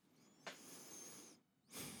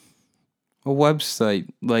 A website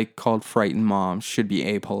like called Frightened Moms should be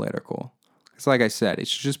apolitical. It's like I said, it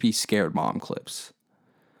should just be scared mom clips.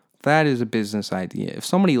 That is a business idea. If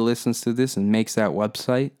somebody listens to this and makes that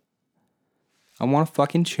website, I want a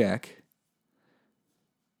fucking check.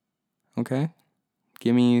 Okay?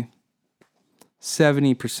 Give me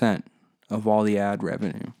 70% of all the ad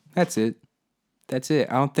revenue. That's it. I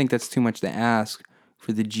don't think that's too much to ask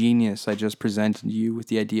for the genius I just presented you with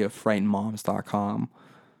the idea of frightenedmoms.com,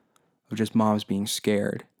 of just moms being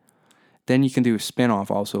scared. Then you can do a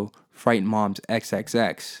spinoff also, Frightened Moms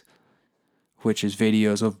XXX, which is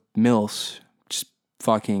videos of MILFs just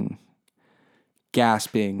fucking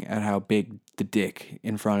gasping at how big the dick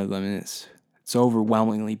in front of them is. It's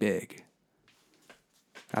overwhelmingly big.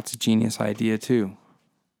 That's a genius idea too.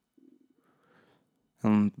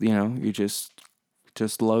 You just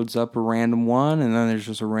loads up a random one, and then there's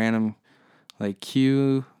just a random like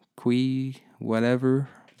Q, whatever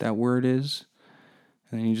that word is,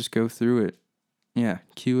 and then you just go through it. Yeah,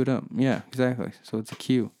 queue it up. Yeah, exactly. So it's a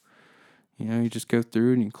queue. You just go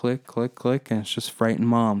through and you click, and it's just Frightened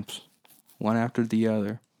Moms, one after the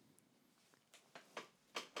other.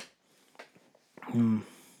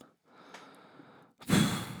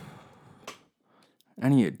 I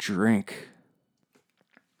need a drink.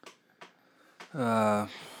 What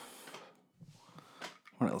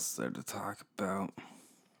else is there to talk about?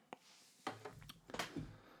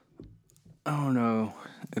 I don't know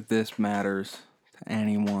if this matters to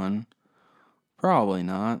anyone. Probably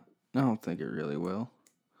not. I don't think it really will.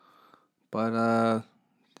 But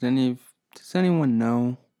does anyone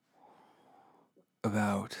know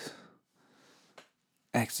about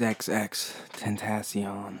XXX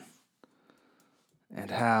Tentacion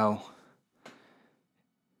and how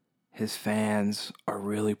his fans are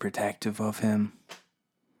really protective of him?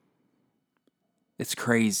 It's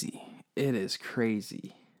crazy. It is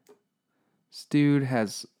crazy. This dude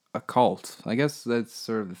has a cult. I guess that's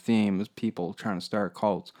sort of the theme, is people trying to start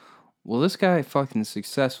cults. Well, this guy fucking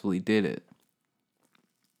successfully did it.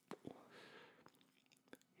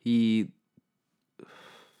 He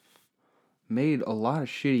made a lot of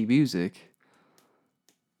shitty music,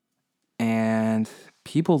 and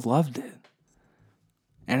people loved it.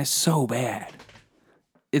 And it's so bad.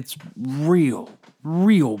 It's real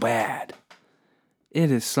bad. It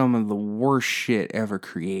is some of the worst shit ever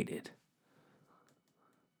created.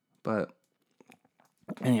 But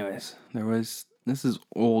anyways, this is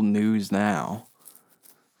old news now.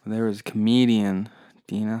 There was a comedian,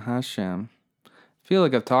 Dina Hashem. I feel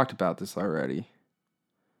like I've talked about this already.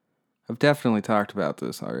 I've definitely talked about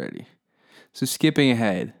this already. So skipping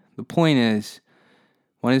ahead, the point is,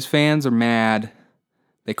 when his fans are mad,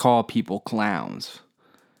 they call people clowns.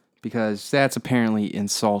 Because that's apparently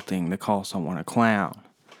insulting to call someone a clown.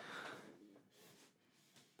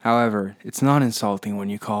 However, it's not insulting when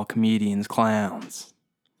you call comedians clowns.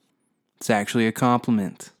 It's actually a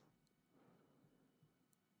compliment.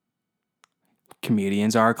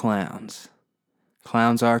 Comedians are clowns.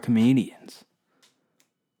 Clowns are comedians.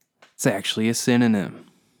 It's actually a synonym.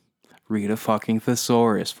 Read a fucking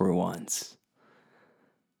thesaurus for once.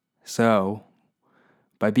 So,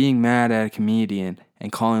 by being mad at a comedian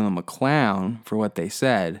and calling them a clown for what they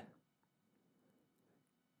said,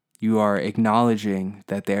 you are acknowledging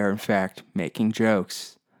that they are in fact making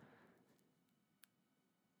jokes.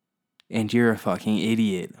 And you're a fucking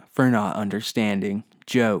idiot for not understanding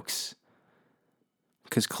jokes.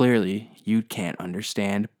 Because clearly you can't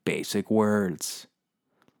understand basic words.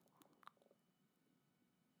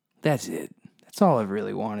 That's it. That's all I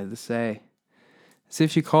really wanted to say. As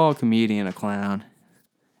if you call a comedian a clown,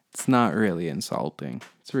 it's not really insulting.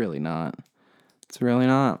 It's really not. It's really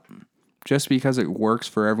not. Just because it works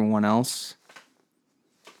for everyone else,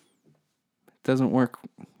 it doesn't work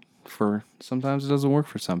for... Sometimes it doesn't work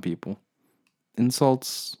for some people.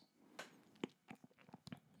 Insults,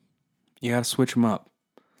 you gotta switch them up.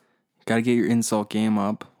 You gotta get your insult game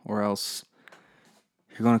up, or else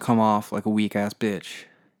you're gonna come off like a weak-ass bitch.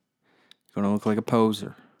 You're gonna look like a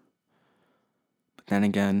poser. But then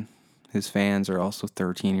again, his fans are also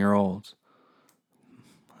 13-year-olds.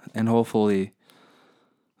 And hopefully,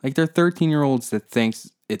 like, they're 13-year-olds that thinks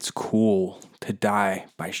it's cool to die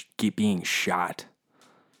by being shot.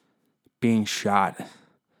 Being shot.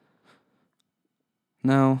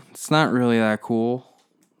 No, it's not really that cool.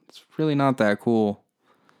 It's really not that cool.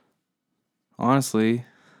 Honestly,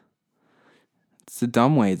 it's a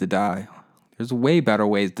dumb way to die. There's way better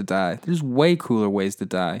ways to die. There's way cooler ways to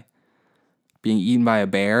die. Being eaten by a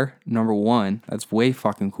bear, number one, that's way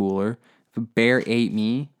fucking cooler. If a bear ate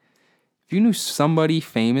me, if you knew somebody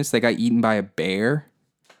famous that got eaten by a bear,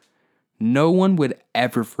 no one would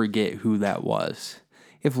ever forget who that was.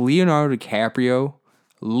 If Leonardo DiCaprio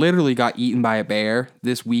literally got eaten by a bear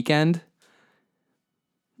this weekend,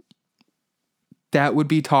 that would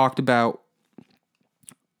be talked about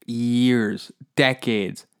years,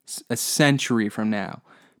 decades, a century from now.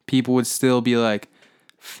 People would still be like,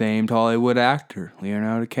 famed Hollywood actor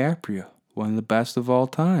Leonardo DiCaprio, one of the best of all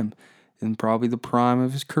time, in probably the prime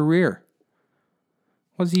of his career,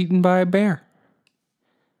 was eaten by a bear.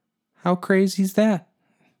 How crazy is that?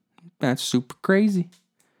 That's super crazy.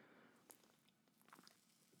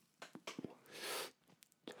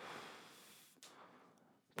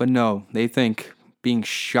 But no, they think being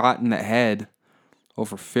shot in the head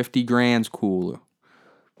over 50 grand's cooler.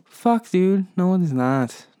 Fuck, dude. No, it's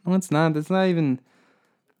not. No, it's not. It's not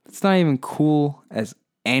even cool as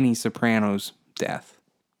any Sopranos death.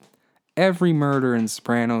 Every murder in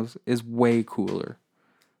Sopranos is way cooler.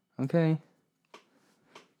 Okay?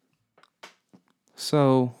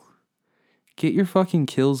 So, get your fucking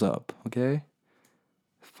kills up, okay?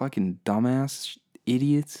 Fucking dumbass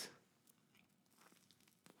idiots.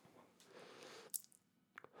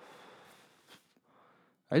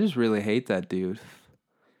 I just really hate that dude.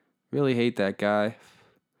 Really hate that guy.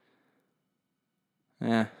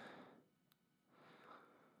 Yeah.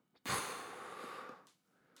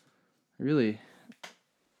 Really.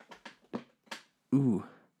 Ooh.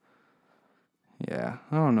 Yeah,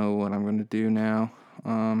 I don't know what I'm gonna do now.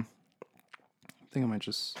 think I might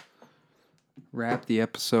just wrap the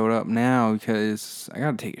episode up now because I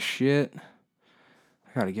gotta take a shit.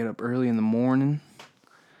 I gotta get up early in the morning.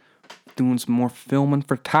 Doing some more filming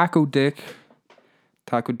for Taco Dick.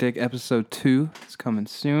 Taco Dick episode 2 is coming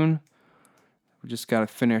soon. We just gotta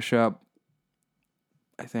finish up,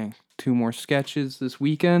 I think, 2 more sketches this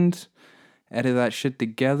weekend. Edit that shit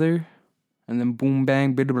together. And then boom,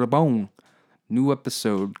 bang, bida, boom. New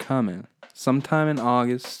episode coming. Sometime in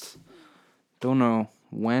August. Don't know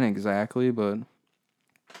when exactly, but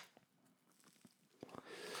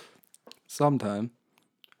sometime.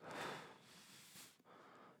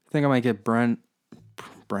 I think I might get Brent.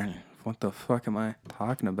 What the fuck am I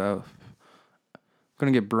talking about? I'm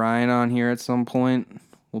gonna get Brian on here at some point.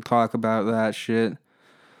 We'll talk about that shit.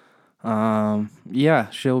 Yeah,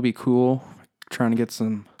 shit'll be cool. Trying to get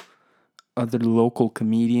some other local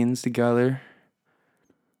comedians together.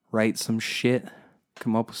 Write some shit.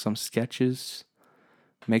 Come up with some sketches.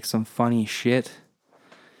 Make some funny shit.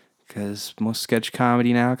 Because most sketch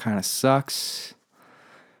comedy now kind of sucks.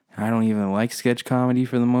 I don't even like sketch comedy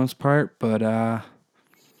for the most part, but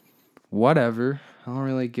whatever. I don't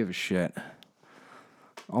really give a shit.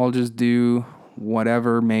 I'll just do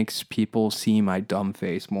whatever makes people see my dumb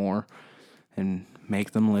face more and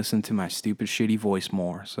make them listen to my stupid, shitty voice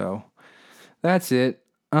more. So that's it.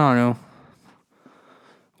 I don't know.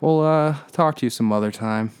 We'll talk to you some other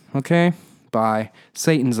time. Okay? Bye.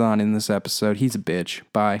 Satan's on in this episode. He's a bitch.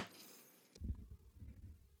 Bye.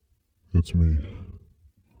 That's me.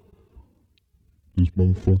 This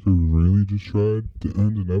motherfucker really just tried to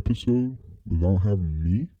end an episode without having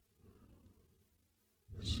me?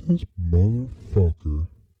 Is this motherfucker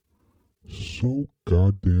so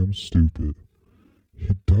goddamn stupid? He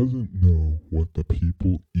doesn't know what the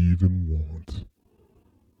people even want.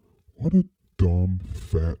 What a dumb,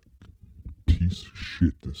 fat piece of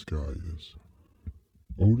shit this guy is.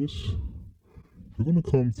 Otis, you're gonna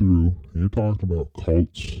come through and you're talking about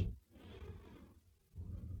cults.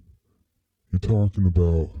 You're talking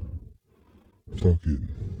about fucking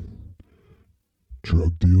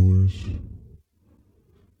drug dealers,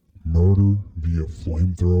 murder via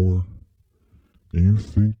flamethrower, and you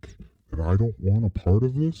think that I don't want a part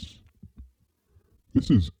of this?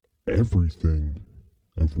 This is everything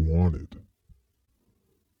I've wanted.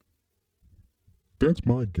 That's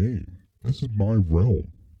my game. This is my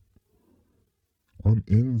realm. I'm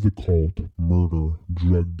in the cult, murder,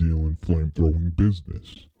 drug dealing, flamethrowing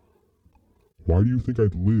business. Why do you think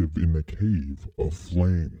I'd live in a cave of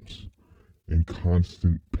flames and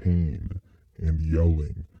constant pain and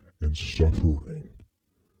yelling and suffering?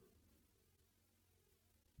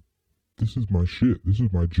 This is my shit. This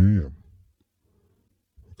is my jam.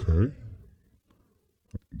 Okay?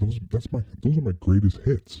 Those are my greatest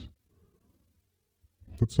hits.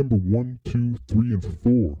 That's number 1, 2, 3, and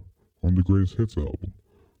 4 on the greatest hits album.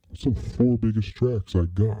 Those are the 4 biggest tracks I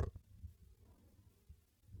got.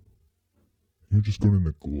 You're just gonna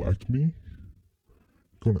neglect me?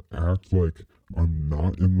 You're gonna act like I'm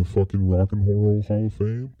not in the fucking Rock and Roll Hall of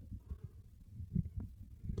Fame?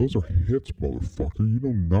 Those are hits, motherfucker. You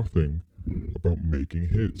know nothing about making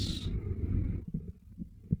hits.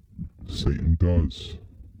 Satan does.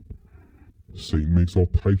 Satan makes all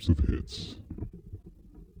types of hits.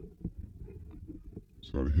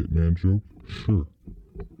 Is that a Hitman joke? Sure.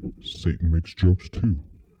 Satan makes jokes too.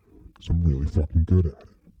 Because I'm really fucking good at it.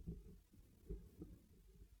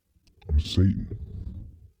 I'm Satan.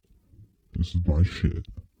 This is my shit.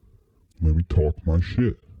 Let me talk my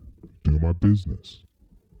shit. Do my business.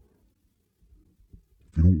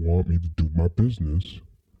 If you don't want me to do my business,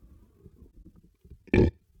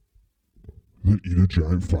 then eat a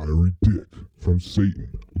giant fiery dick from Satan.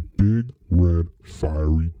 A big, red,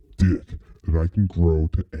 fiery dick that I can grow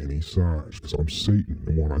to any size. Because I'm Satan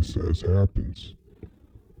and what I says happens.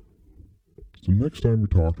 So next time you're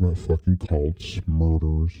talking about fucking cults,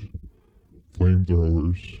 murders,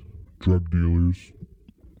 flamethrowers, drug dealers,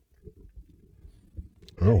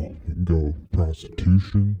 hell, you can go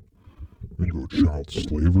prostitution, you can go child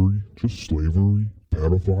slavery, just slavery,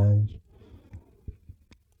 pedophiles.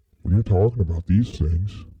 When you're talking about these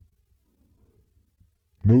things,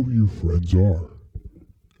 know who your friends are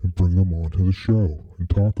and bring them onto the show and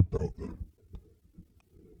talk about them.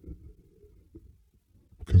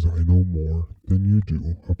 Because I know more than you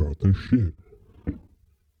do about this shit.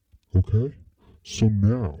 Okay? So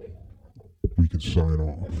now we can sign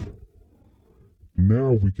off.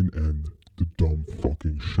 Now we can end the dumb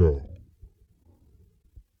fucking show.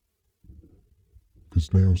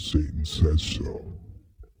 Because now Satan says so.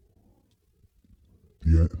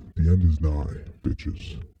 The end is nigh,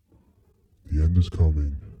 bitches. The end is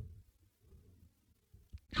coming.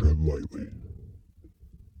 Tread lightly.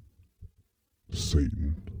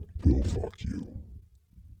 Satan will fuck you.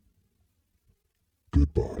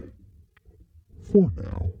 Goodbye. For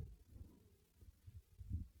now.